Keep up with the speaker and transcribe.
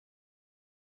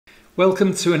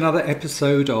Welcome to another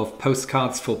episode of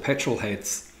Postcards for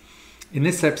Petrolheads. In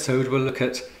this episode we'll look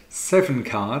at 7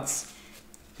 cards.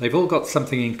 They've all got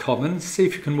something in common. See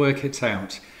if you can work it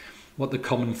out, what the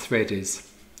common thread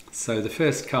is. So the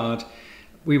first card,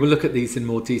 we will look at these in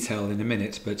more detail in a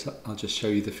minute, but I'll just show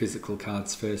you the physical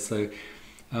cards first. So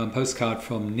postcard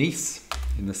from Nice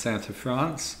in the south of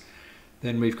France.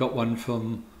 Then we've got one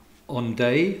from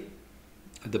Hendaye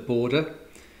at the border.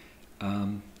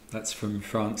 That's from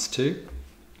France too.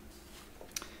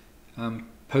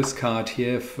 Postcard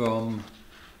here from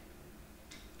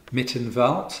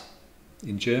Mittenwald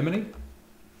in Germany.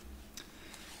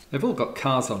 They've all got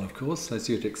cars on, of course, as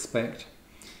you'd expect.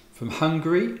 From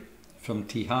Hungary, from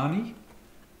Tihany.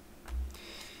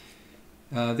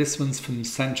 This one's from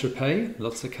Tropez,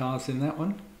 lots of cars in that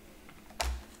one.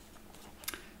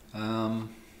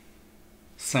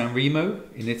 Remo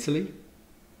in Italy.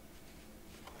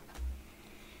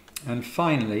 And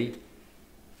finally,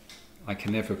 I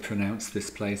can never pronounce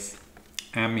this place,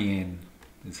 Amiens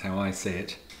is how I say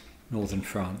it, northern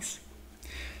France.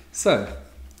 So,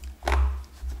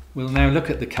 we'll now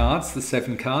look at the cards, the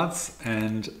 7 cards,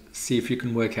 and see if you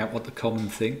can work out what the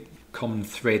common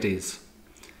thread is.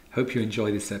 Hope you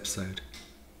enjoy this episode.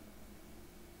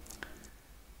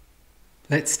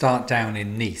 Let's start down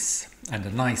in Nice, and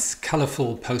a nice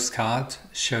colourful postcard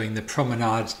showing the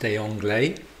Promenade des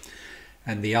Anglais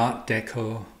and the Art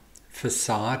Deco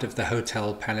facade of the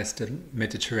Hotel Palace de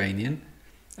Mediterranean,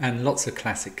 and lots of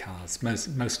classic cars,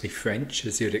 mostly French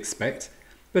as you'd expect,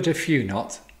 but a few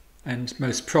not, and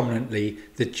most prominently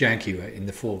the Jaguar in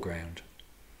the foreground.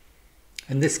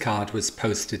 And this card was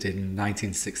posted in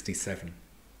 1967.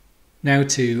 Now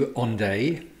to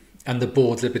Hendaye and the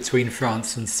border between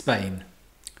France and Spain.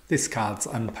 This card's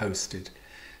unposted.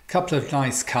 A couple of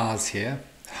nice cars here,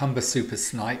 Humber Super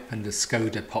Snipe and a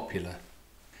Skoda Popular.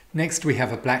 Next we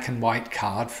have a black and white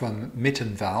card from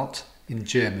Mittenwald in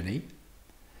Germany,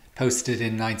 posted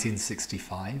in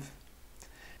 1965.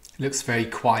 It looks very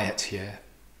quiet here.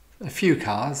 A few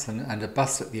cars and a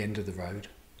bus at the end of the road.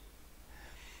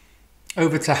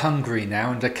 Over to Hungary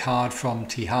now, and a card from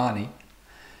Tihany,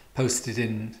 posted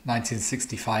in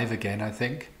 1965 again, I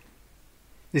think.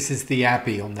 This is the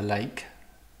Abbey on the lake,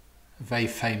 a very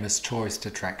famous tourist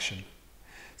attraction.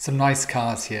 Some nice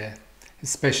cars here,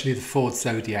 especially the Ford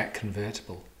Zodiac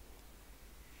Convertible.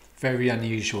 Very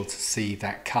unusual to see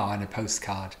that car in a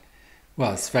postcard.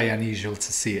 Well, it's very unusual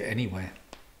to see it anywhere.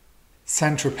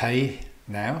 Tropez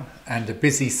now, and a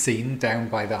busy scene down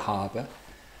by the harbour.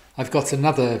 I've got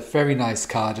another very nice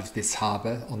card of this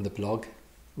harbour on the blog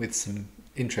with some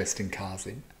interesting cars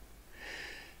in.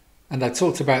 And I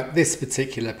talked about this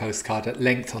particular postcard at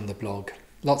length on the blog.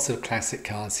 Lots of classic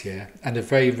cars here, and a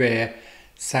very rare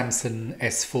Salmson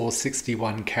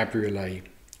S461 Cabriolet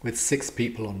with 6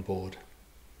 people on board.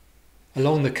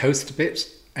 Along the coast a bit,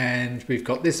 and we've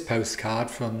got this postcard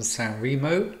from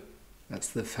Remo. That's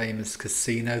the famous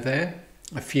casino there.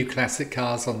 A few classic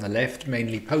cars on the left,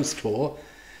 mainly post-war,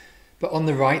 but on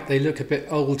the right they look a bit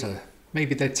older.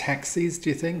 Maybe they're taxis,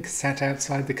 do you think, sat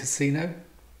outside the casino?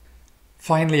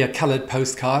 Finally, a coloured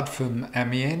postcard from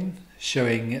Amiens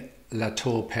showing La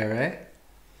Tour Perret,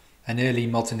 an early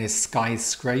modernist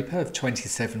skyscraper of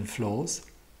 27 floors,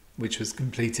 which was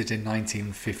completed in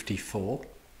 1954.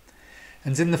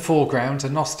 And in the foreground,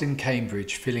 an Austin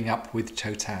Cambridge filling up with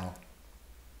Total.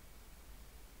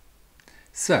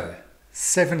 So,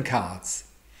 7 cards.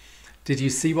 Did you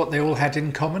see what they all had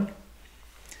in common?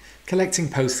 Collecting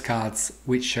postcards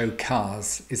which show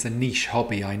cars is a niche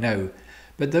hobby, I know,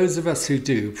 but those of us who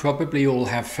do probably all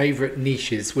have favourite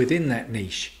niches within that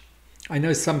niche. I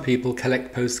know some people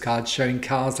collect postcards showing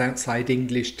cars outside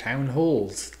English town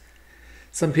halls.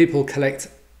 Some people collect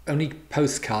only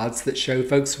postcards that show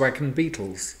Volkswagen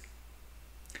Beetles.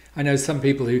 I know some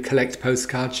people who collect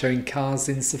postcards showing cars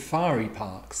in safari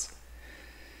parks.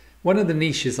 One of the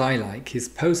niches I like is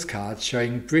postcards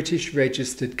showing British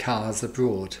registered cars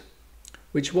abroad,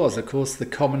 which was, of course, the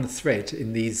common thread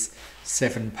in these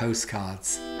 7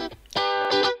 postcards.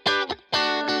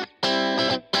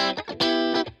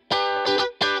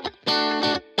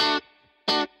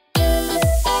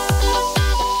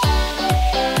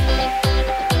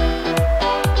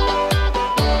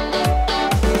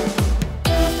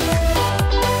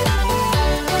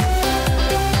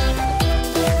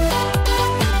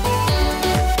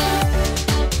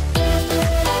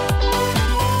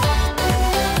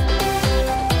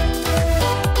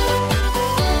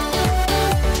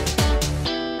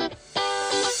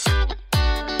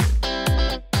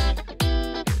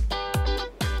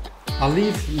 I'll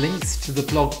leave links to the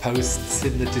blog posts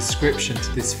in the description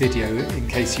to this video in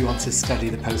case you want to study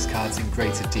the postcards in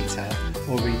greater detail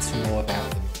or read some more about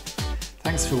them.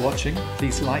 Thanks for watching.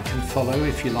 Please like and follow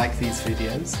if you like these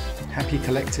videos. Happy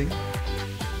collecting.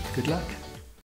 Good luck.